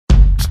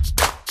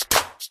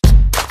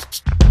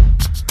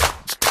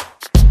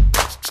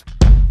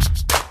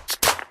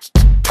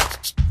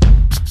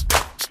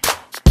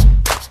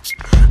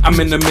I'm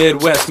in the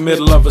Midwest,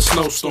 middle of a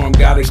snowstorm.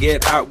 Gotta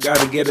get out,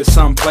 gotta get it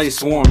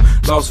someplace warm.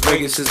 Las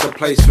Vegas is the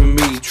place for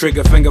me.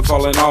 Trigger finger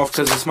falling off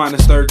cause it's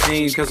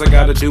 -13. Cause I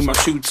gotta do my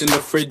shoots in the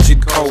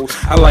frigid cold.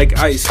 I like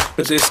ice,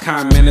 but this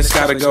kind, man, it's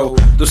gotta go.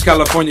 Those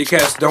California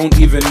cats don't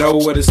even know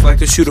what it's like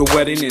to shoot a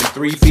wedding in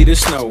 3 feet of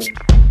snow.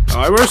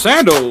 I wear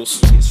sandals.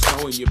 Get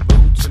snow in your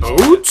boots.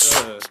 Boots?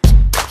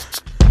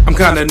 I'm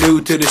kinda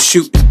new to the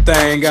shooting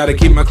thing. Gotta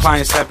keep my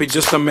clients happy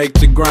just to make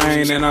the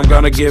grain. And I'm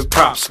gonna give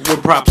props where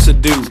props are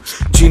due.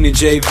 Gina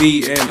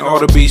JV and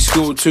ought to be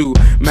school too.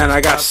 Man, I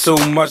got so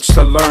much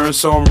to learn,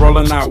 so I'm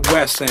rolling out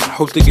west and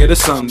hope to get a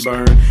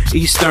sunburn.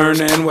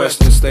 Eastern and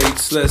western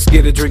states, let's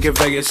get a drink in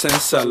Vegas and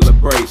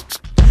celebrate.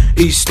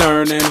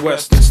 Eastern and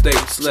western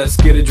states, let's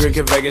get a drink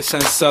in Vegas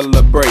and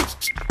celebrate.